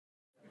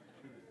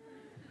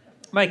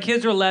My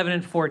kids are 11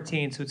 and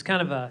 14, so it's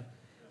kind of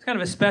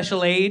a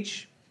special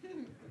age.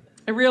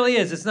 It really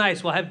is. It's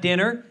nice. We'll have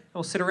dinner, and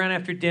we'll sit around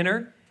after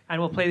dinner,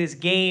 and we'll play this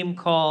game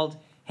called,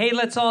 Hey,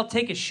 Let's All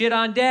Take a Shit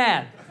on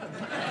Dad.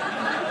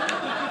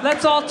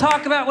 Let's all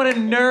talk about what a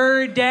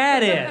nerd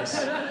Dad is.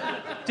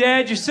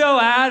 Dad, you're so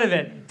out of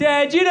it.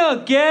 Dad, you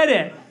don't get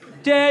it.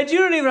 Dad, you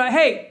don't even know.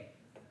 Hey,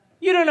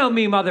 you don't know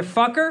me,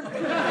 motherfucker.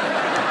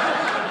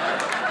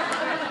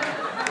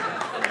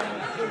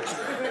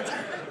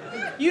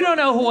 You don't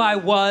know who I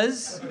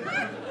was.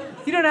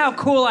 You don't know how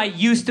cool I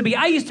used to be.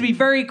 I used to be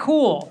very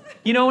cool.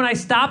 You know when I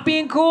stopped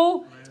being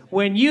cool?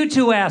 When you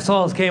two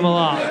assholes came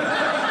along.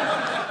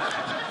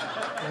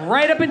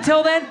 Right up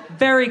until then,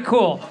 very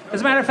cool. As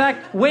a matter of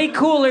fact, way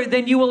cooler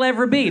than you will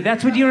ever be.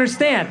 That's what you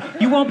understand.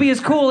 You won't be as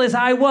cool as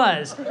I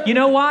was. You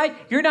know why?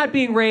 You're not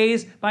being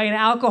raised by an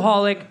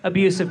alcoholic,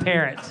 abusive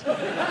parent.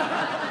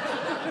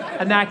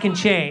 And that can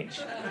change.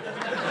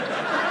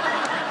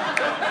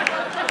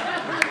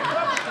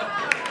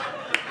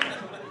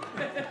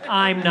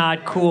 I'm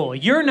not cool.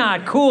 You're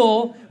not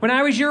cool. When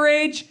I was your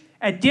age,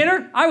 at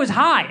dinner, I was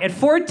high. At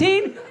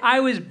 14, I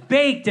was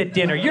baked at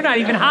dinner. You're not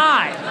even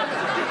high.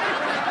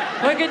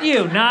 Look at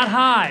you, not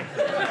high.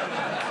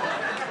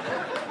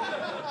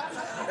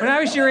 When I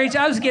was your age,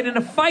 I was getting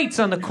into fights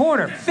on the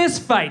corner,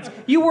 fist fights.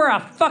 You wore a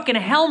fucking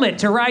helmet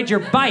to ride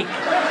your bike.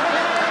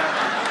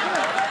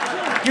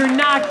 You're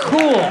not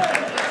cool.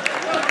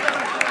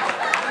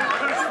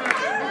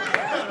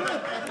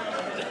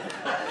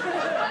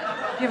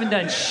 You haven't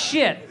done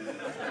shit.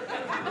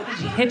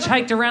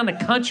 Hitchhiked around the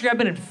country. I've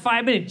been in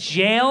 5-minute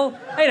jail.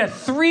 I had a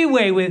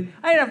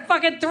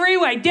fucking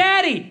three-way.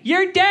 Daddy,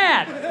 your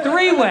dad.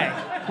 Three-way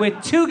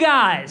with 2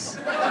 guys.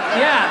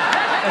 Yeah,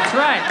 that's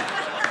right.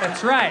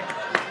 That's right.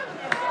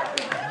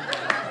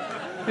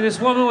 And this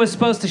woman was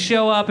supposed to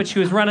show up and she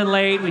was running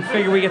late. We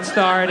figured we'd get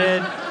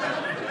started.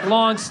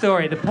 Long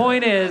story. The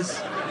point is,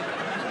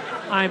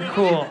 I'm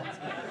cool.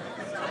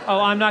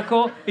 Oh, I'm not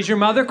cool? Is your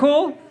mother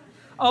cool?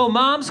 Oh,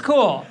 mom's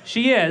cool.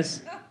 She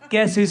is.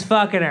 Guess who's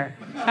fucking her?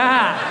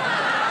 Ha!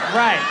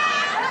 Right.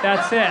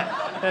 That's it.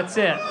 That's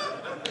it.